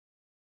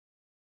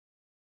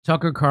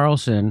Tucker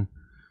Carlson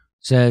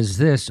says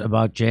this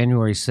about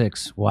January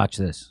 6th. Watch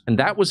this. And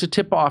that was a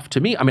tip-off to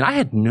me. I mean, I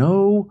had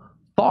no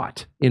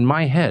thought in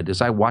my head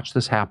as I watched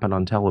this happen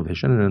on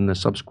television and in the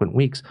subsequent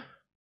weeks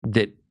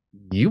that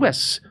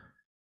U.S.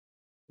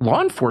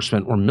 law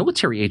enforcement or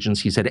military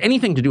agencies had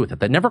anything to do with it.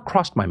 That never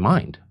crossed my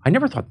mind. I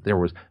never thought it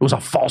was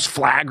a false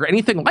flag or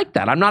anything like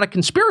that. I'm not a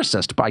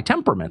conspiracist by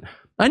temperament.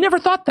 I never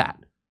thought that.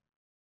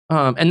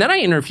 And then I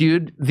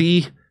interviewed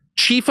the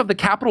chief of the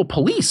Capitol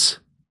Police,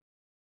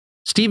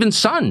 Stephen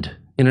Sund,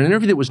 in an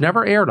interview that was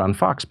never aired on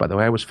Fox, by the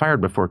way. I was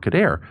fired before it could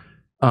air.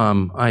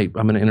 I'm going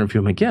to interview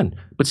him again.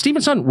 But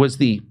Stephen Sund was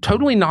the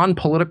totally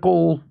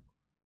non-political,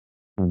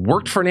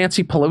 worked for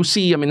Nancy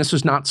Pelosi. I mean, this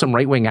was not some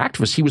right-wing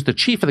activist. He was the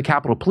chief of the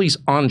Capitol Police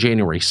on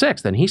January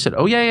 6th. And he said,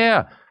 oh,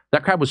 yeah.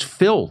 That crowd was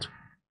filled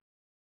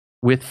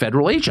with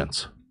federal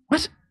agents.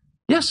 What?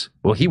 Yes.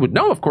 Well, he would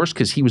know, of course,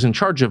 because he was in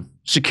charge of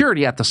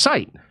security at the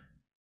site.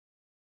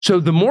 So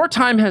the more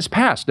time has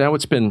passed, now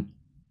it's been...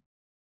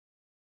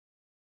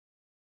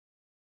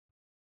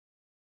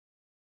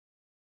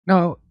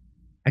 No,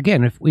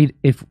 again,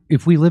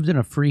 if we lived in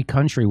a free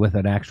country with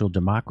an actual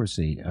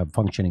democracy, a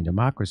functioning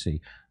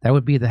democracy, that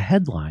would be the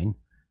headline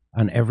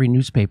on every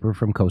newspaper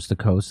from coast to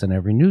coast and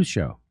every news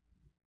show.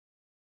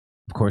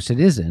 Of course, it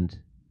isn't,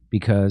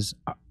 because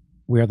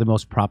we are the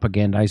most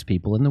propagandized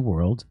people in the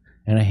world,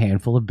 and a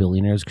handful of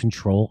billionaires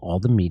control all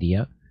the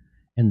media,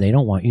 and they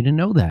don't want you to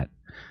know that.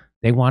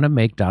 They want to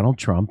make Donald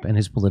Trump and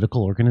his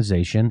political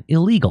organization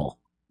illegal.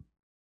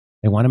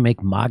 They want to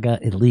make MAGA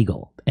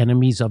illegal,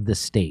 enemies of the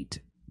state.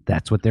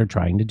 That's what they're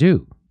trying to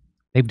do.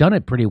 They've done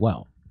it pretty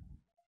well.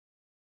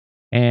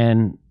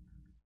 And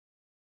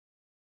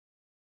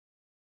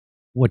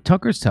what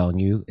Tucker's telling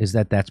you is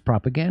that that's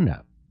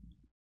propaganda.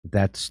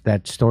 That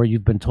story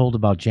you've been told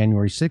about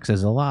January 6th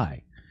is a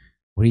lie.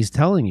 What he's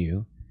telling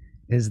you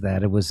is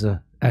that it was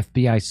a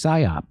FBI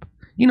psyop.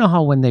 You know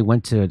how when they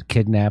went to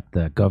kidnap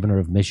the governor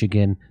of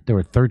Michigan, there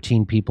were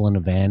 13 people in a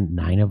van,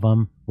 9 of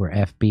them were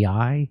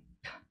FBI?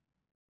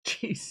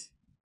 Jeez.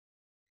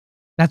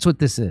 That's what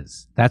this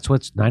is. That's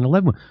what's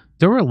 9/11.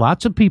 There were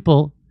lots of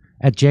people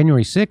at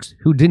January 6th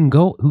who didn't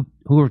go,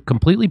 who were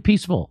completely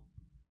peaceful.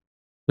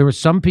 There were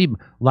some people,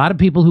 a lot of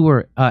people who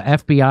were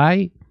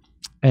FBI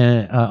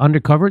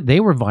undercover. They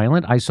were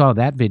violent. I saw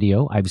that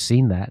video. I've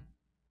seen that.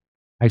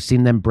 I've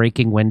seen them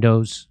breaking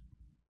windows,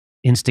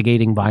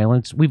 instigating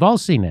violence. We've all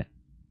seen it.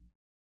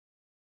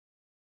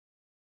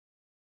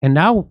 And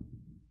now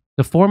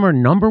the former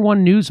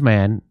 #1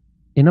 newsman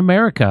in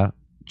America,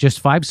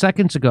 just 5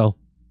 seconds ago,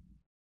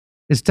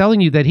 is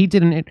telling you that he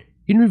did an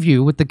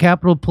interview with the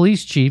Capitol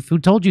Police chief who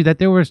told you that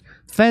there was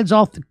feds,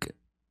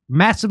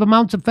 massive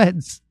amounts of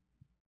feds.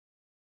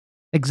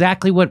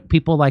 Exactly what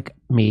people like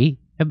me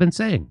have been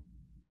saying.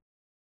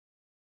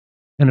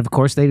 And of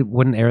course, they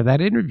wouldn't air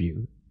that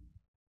interview.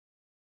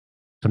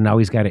 So now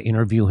he's got to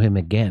interview him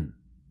again.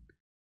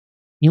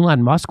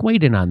 Elon Musk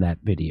weighed in on that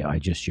video I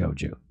just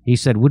showed you. He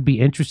said, would be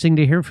interesting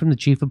to hear from the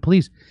chief of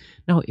police.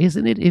 Now,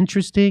 isn't it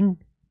interesting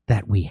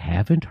that we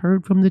haven't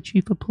heard from the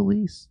chief of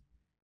police?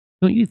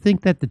 Don't you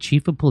think that the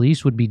chief of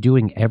police would be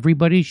doing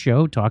everybody's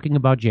show talking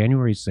about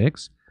January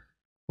 6th?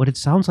 But it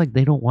sounds like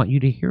they don't want you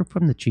to hear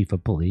from the chief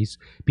of police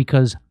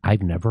because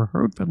I've never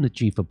heard from the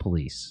chief of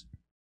police.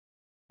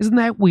 Isn't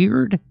that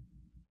weird?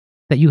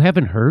 That you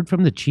haven't heard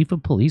from the chief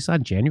of police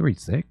on January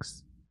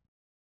 6th?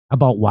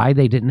 About why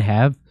they didn't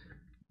have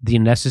the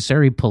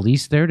necessary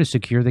police there to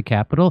secure the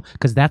Capitol?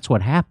 Because that's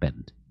what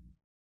happened.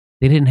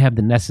 They didn't have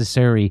the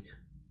necessary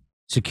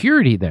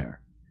security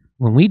there.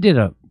 When we did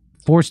a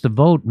forced to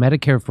vote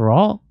Medicare for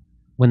all,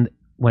 when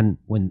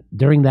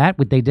during that,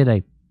 they did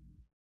a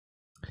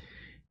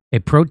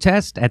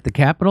protest at the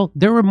Capitol,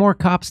 there were more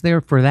cops there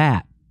for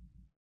that.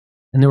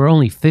 And there were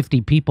only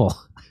 50 people.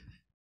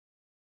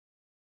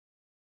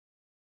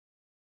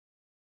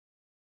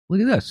 Look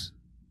at this.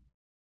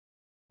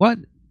 What?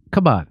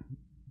 Come on.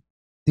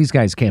 These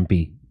guys can't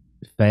be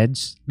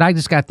feds. I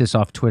just got this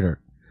off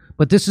Twitter.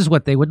 But this is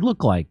what they would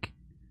look like.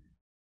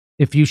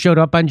 If you showed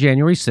up on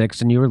January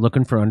 6th and you were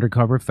looking for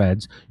undercover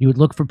feds, you would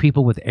look for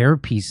people with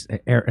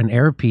an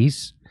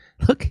earpiece.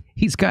 Look,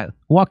 he's got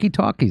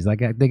walkie-talkies.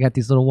 They got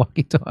these little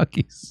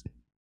walkie-talkies.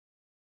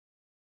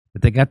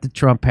 But they got the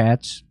Trump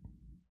hats.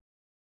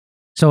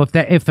 So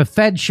if a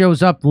Fed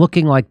shows up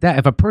looking like that,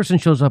 if a person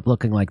shows up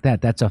looking like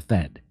that, that's a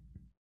Fed.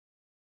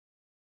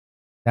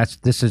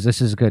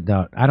 This is good.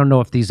 Now, I don't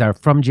know if these are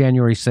from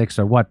January 6th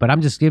or what, but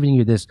I'm just giving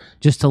you this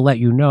just to let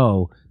you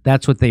know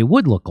that's what they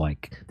would look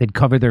like. They'd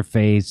cover their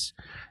face.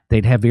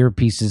 They'd have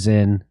earpieces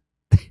in.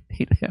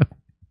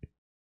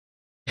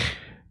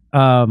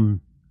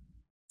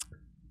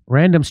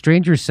 Random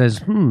Stranger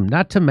says,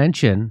 not to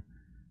mention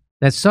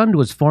that Sund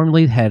was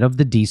formerly head of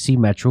the D.C.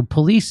 Metro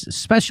Police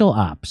Special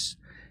Ops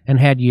and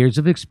had years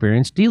of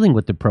experience dealing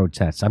with the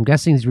protests. I'm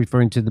guessing he's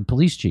referring to the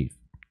police chief.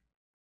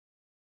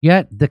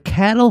 Yet the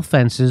cattle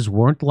fences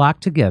weren't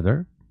locked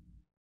together.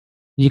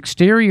 The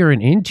exterior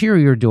and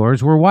interior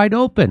doors were wide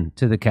open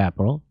to the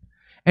Capitol,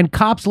 and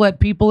cops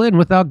let people in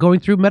without going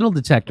through metal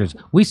detectors.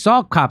 We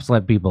saw cops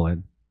let people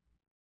in.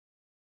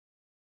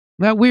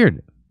 Isn't that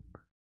weird?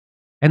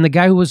 And the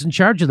guy who was in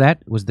charge of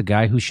that was the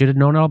guy who should have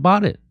known all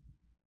about it.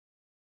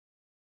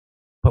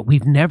 But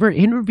we've never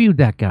interviewed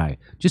that guy.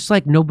 Just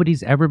like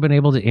nobody's ever been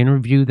able to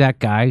interview that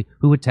guy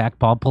who attacked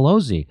Paul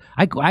Pelosi.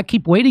 I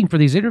keep waiting for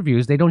these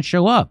interviews. They don't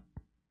show up.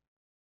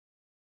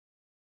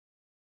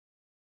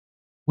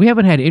 We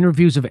haven't had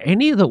interviews of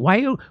any of the... Why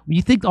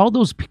you think all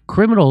those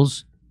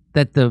criminals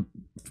that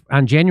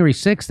on January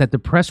 6th that the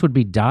press would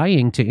be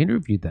dying to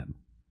interview them?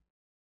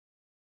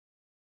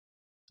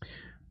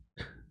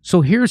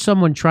 So here's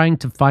someone trying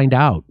to find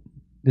out.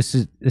 This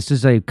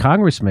is a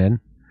congressman.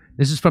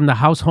 This is from the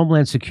House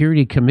Homeland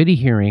Security Committee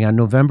hearing on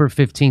November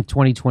 15th,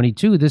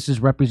 2022. This is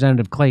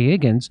Representative Clay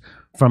Higgins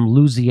from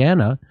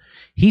Louisiana.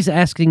 He's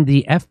asking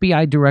the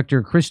FBI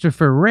Director,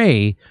 Christopher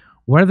Wray,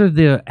 whether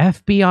the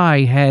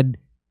FBI had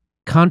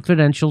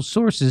confidential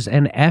sources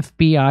and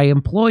FBI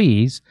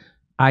employees,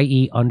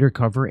 i.e.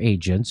 undercover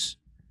agents,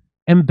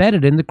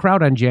 embedded in the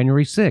crowd on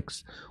January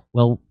 6th.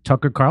 Well,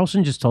 Tucker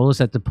Carlson just told us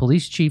that the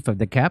police chief of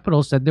the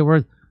Capitol said they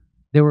were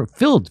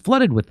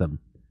flooded with them.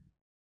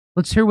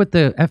 Let's hear what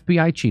the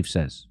FBI chief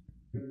says.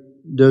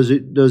 Does the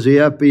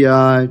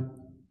FBI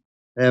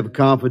have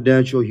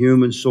confidential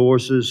human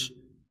sources?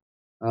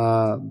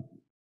 Did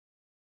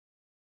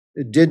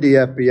the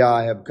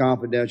FBI have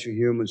confidential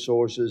human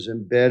sources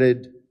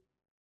embedded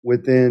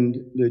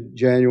within the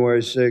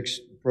January 6th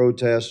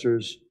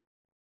protesters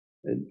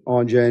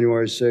on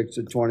January 6th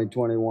of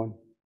 2021?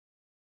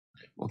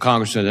 Well,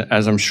 Congressman,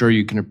 as I'm sure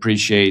you can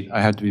appreciate,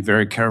 I have to be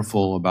very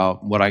careful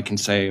about what I can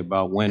say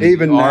about when.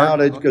 Even now,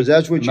 because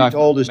that's what you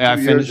told us 2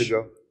 years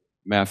ago.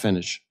 May I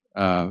finish?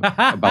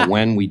 About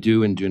when we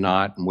do and do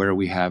not, and where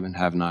we have and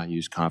have not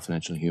used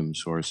confidential human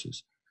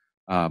sources.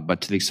 But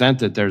to the extent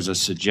that there's a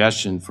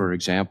suggestion, for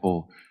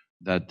example,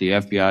 that the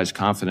FBI's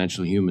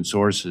confidential human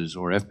sources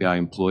or FBI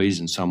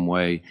employees in some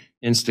way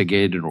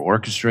instigated or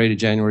orchestrated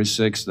January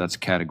 6th, that's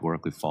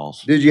categorically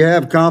false. Did you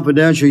have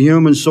confidential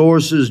human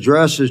sources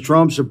dressed as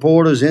Trump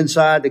supporters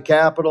inside the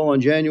Capitol on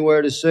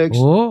January the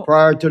 6th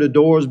prior to the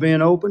doors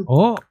being opened?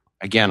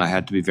 Again, I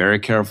had to be very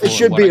careful. It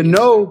should be a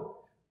no.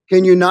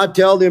 Can you not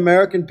tell the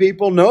American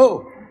people,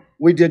 no,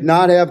 we did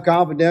not have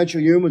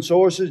confidential human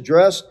sources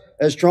dressed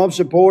as Trump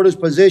supporters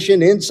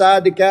positioned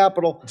inside the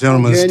Capitol?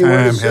 Gentleman's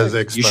time has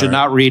expired. You should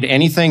not read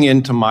anything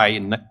into my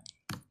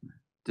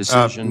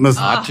decision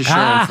not to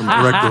share information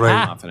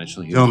about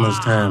confidential human. Gentleman's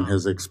time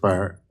has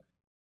expired.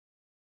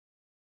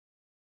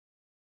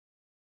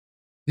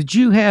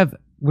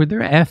 Were there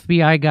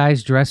FBI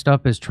guys dressed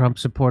up as Trump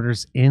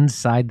supporters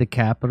inside the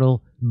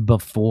Capitol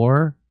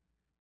before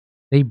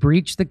they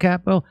breached the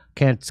Capitol?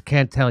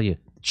 Can't tell you.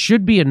 It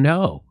should be a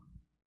no.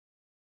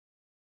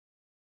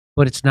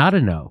 But it's not a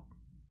no.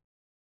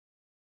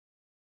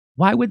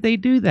 Why would they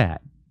do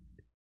that?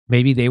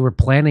 Maybe they were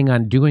planning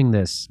on doing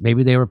this.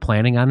 Maybe they were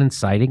planning on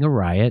inciting a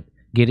riot,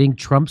 getting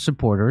Trump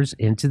supporters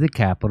into the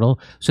Capitol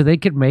so they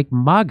could make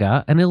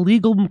MAGA an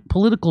illegal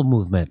political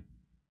movement,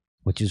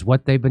 which is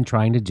what they've been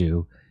trying to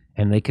do.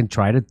 And they can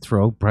try to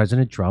throw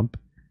President Trump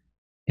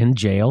in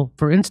jail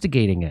for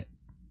instigating it.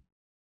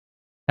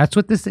 That's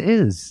what this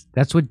is.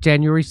 That's what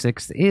January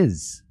 6th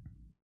is.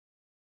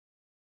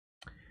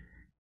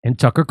 And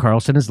Tucker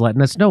Carlson is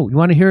letting us know. You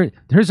want to hear it?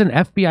 There's an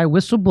FBI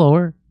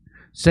whistleblower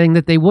saying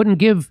that they wouldn't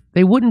give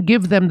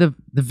them the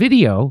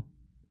video.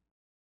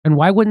 And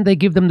why wouldn't they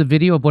give them the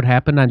video of what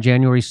happened on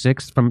January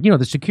 6th from,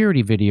 the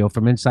security video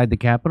from inside the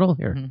Capitol?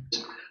 Here.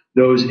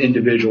 Those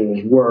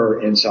individuals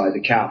were inside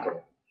the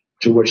Capitol,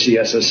 to which the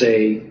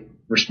SSA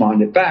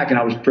responded back. And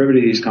I was privy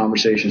to these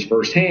conversations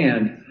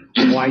firsthand.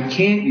 Why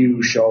can't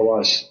you show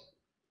us?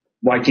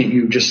 Why can't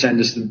you just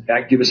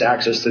give us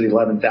access to the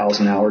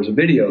 11,000 hours of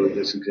video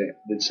that's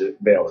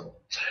available?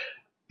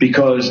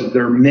 Because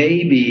there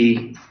may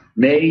be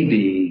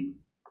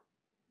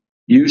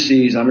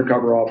UC's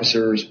undercover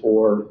officers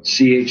or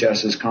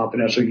CHS's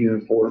confidential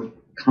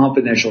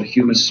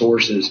human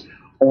sources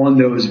on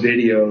those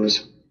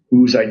videos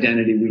whose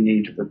identity we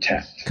need to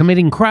protect.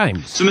 Committing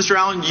crimes. So, Mr.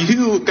 Allen,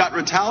 you got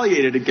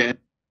retaliated again.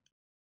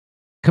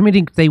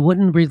 They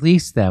wouldn't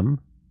release them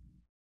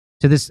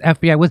to this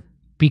FBI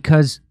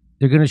because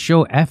they're going to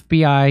show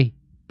FBI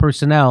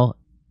personnel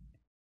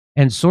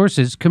and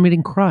sources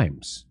committing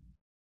crimes.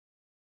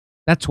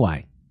 That's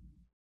why.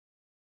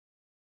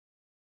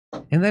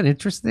 Isn't that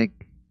interesting?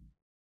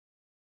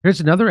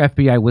 Here's another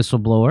FBI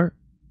whistleblower.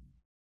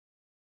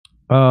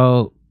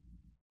 By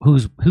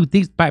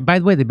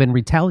the way, they've been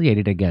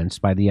retaliated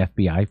against by the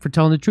FBI for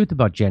telling the truth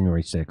about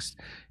January 6th.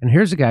 And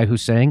here's a guy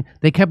who's saying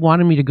they kept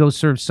wanting me to go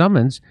serve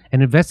summons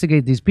and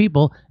investigate these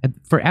people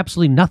for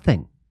absolutely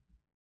nothing.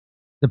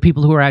 The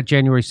people who were at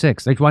January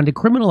 6th. They wanted to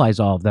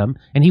criminalize all of them,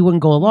 and he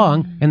wouldn't go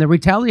along, and they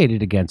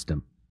retaliated against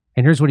him.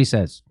 And here's what he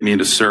says. You need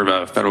to serve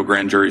a federal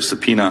grand jury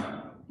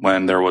subpoena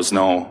when there was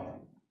no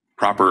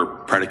proper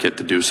predicate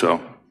to do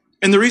so.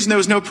 And the reason there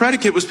was no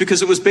predicate was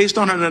because it was based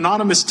on an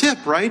anonymous tip,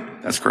 right?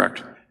 That's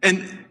correct.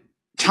 And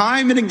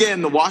time and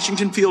again, the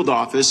Washington field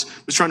office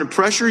was trying to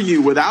pressure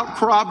you without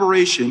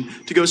corroboration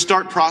to go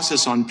start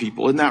process on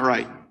people. Isn't that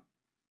right?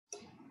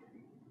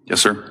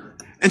 Yes, sir.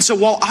 And so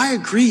while I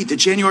agree that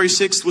January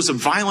 6th was a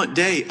violent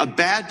day, a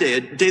bad day,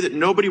 a day that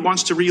nobody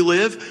wants to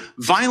relive,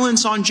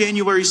 violence on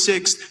January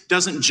 6th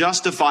doesn't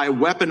justify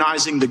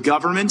weaponizing the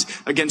government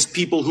against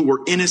people who were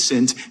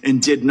innocent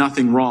and did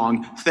nothing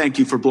wrong. Thank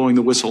you for blowing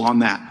the whistle on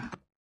that.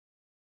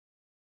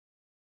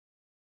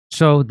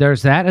 So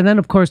there's that. And then,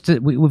 of course,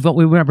 we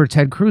remember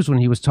Ted Cruz when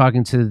he was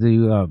talking to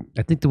the,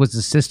 I think there was the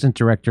assistant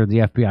director of the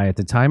FBI at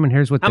the time. And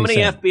here's what How they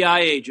many said. FBI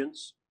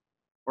agents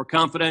or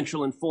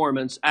confidential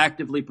informants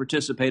actively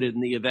participated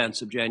in the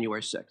events of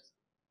January 6th?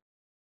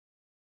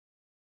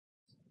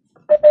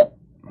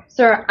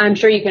 Sir, I'm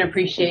sure you can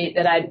appreciate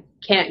that I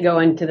can't go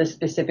into the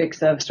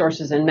specifics of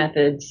sources and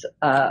methods.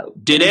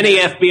 Did any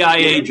FBI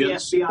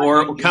agents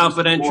or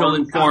confidential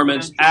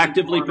informants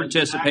actively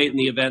participate in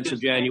the events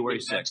of January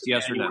 6th?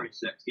 Yes or no?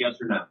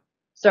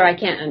 Sir, I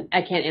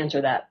can't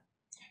answer that.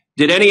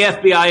 Did any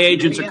FBI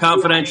agents or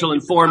confidential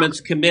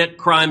informants commit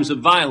crimes of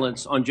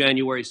violence on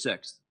January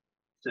 6th?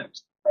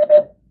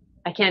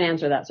 I can't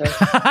answer that, sir.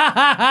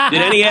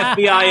 Did any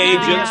FBI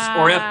agents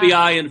or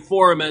FBI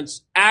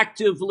informants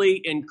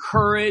actively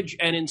encourage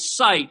and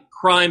incite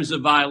crimes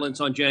of violence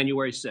on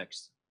January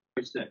 6th?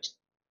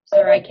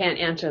 Sir, I can't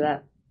answer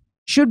that.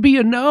 Should be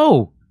a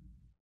no.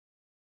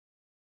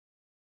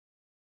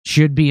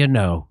 Should be a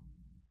no.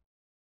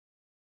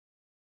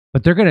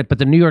 But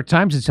the New York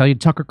Times will tell you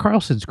Tucker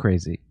Carlson's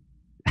crazy.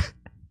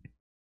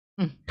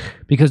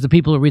 Because the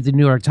people who read the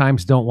New York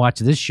Times don't watch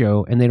this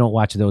show and they don't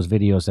watch those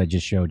videos I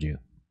just showed you.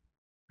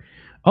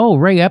 Oh,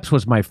 Ray Epps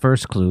was my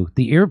first clue.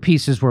 The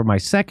earpieces were my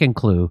second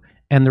clue.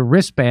 And the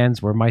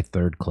wristbands were my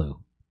third clue.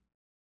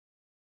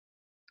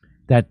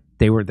 That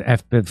they were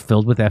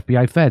filled with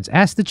FBI feds.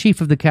 Ask the chief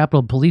of the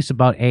Capitol Police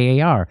about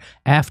AAR,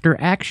 after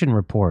action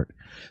report.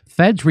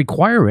 Feds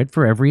require it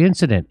for every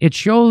incident. It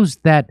shows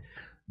that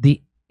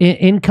the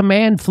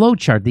in-command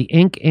flowchart, the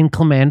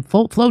in-command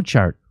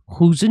flowchart,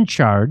 who's in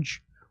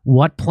charge,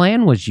 what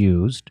plan was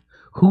used,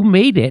 who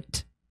made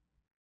it,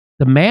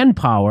 the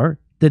manpower,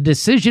 the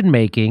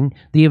decision-making,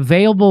 the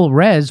available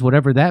res,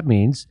 whatever that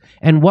means,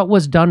 and what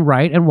was done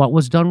right and what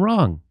was done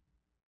wrong.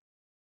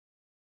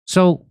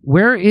 So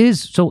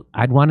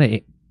I'd want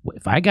to,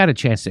 if I got a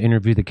chance to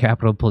interview the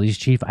Capitol Police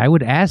Chief, I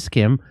would ask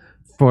him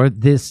for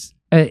this,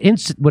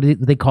 what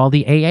they call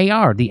the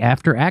AAR, the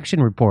after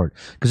action report,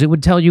 because it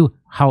would tell you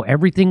how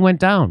everything went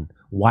down,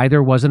 why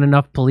there wasn't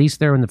enough police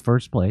there in the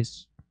first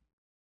place.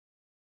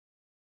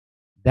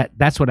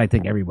 That's what I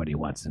think everybody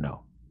wants to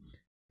know.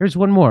 Here's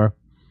one more.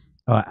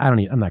 I'm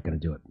not going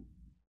to do it.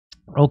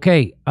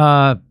 Okay.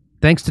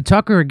 Thanks to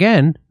Tucker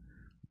again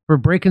for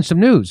breaking some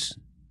news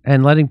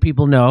and letting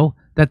people know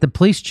that the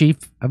police chief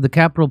of the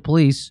Capitol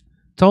Police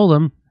told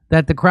him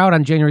that the crowd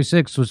on January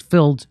 6th was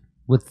filled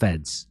with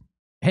feds.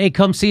 Hey,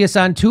 come see us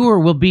on tour.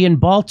 We'll be in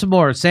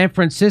Baltimore, San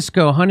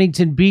Francisco,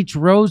 Huntington Beach,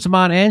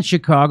 Rosemont, and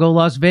Chicago,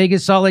 Las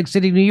Vegas, Salt Lake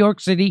City, New York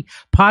City,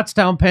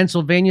 Pottstown,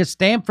 Pennsylvania,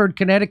 Stamford,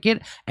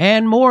 Connecticut,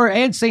 and more,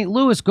 and St.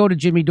 Louis. Go to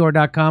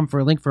jimmydore.com for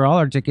a link for all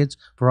our tickets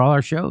for all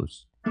our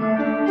shows.